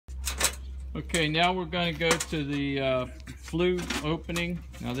Okay, now we're going to go to the flue opening.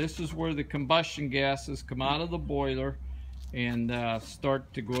 Now this is where the combustion gases come out of the boiler and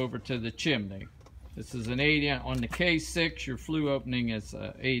start to go over to the chimney. This is an 8-inch. On the K6, your flue opening is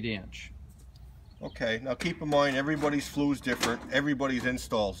 8-inch. Okay, now keep in mind everybody's flue is different. Everybody's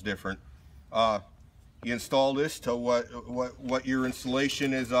install is different. You install this to what your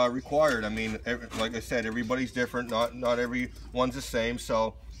installation is required. I mean, like I said, everybody's different. Not everyone's the same.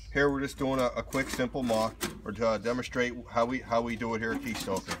 So here we're just doing a quick, simple mock, or to demonstrate how we do it here at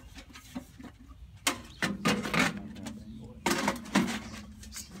Keystoker.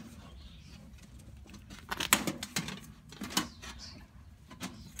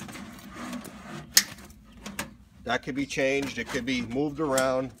 That could be changed. It could be moved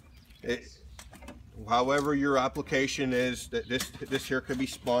around. However your application is, this here could be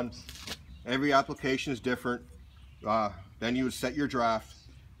spun. Every application is different. Then you would set your draft.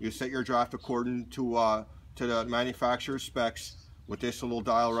 You set your draft according to the manufacturer's specs with this little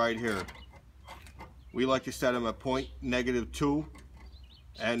dial right here. We like to set them at -2,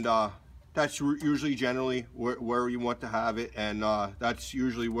 and that's usually generally where you want to have it, and that's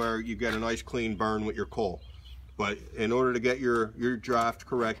usually where you get a nice clean burn with your coal. But in order to get your draft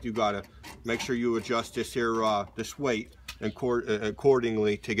correct, you gotta make sure you adjust this here this weight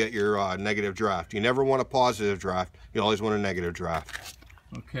accordingly to get your negative draft. You never want a positive draft. You always want a negative draft.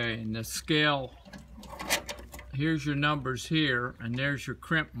 Okay, and the scale, here's your numbers here, and there's your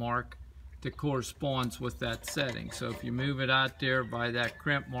crimp mark that corresponds with that setting. So if you move it out there by that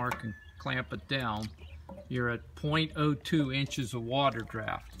crimp mark and clamp it down, you're at 0.02 inches of water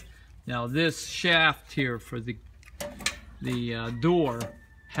draft. Now this shaft here for the door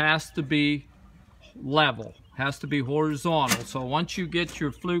has to be level, has to be horizontal. So once you get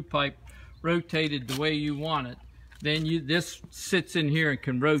your flue pipe rotated the way you want it, then this sits in here and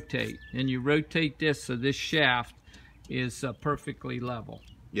can rotate, and you rotate this so this shaft is perfectly level.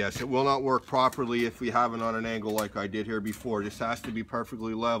 Yes, it will not work properly if we have it on an angle like I did here before. This has to be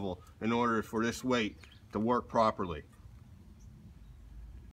perfectly level in order for this weight to work properly.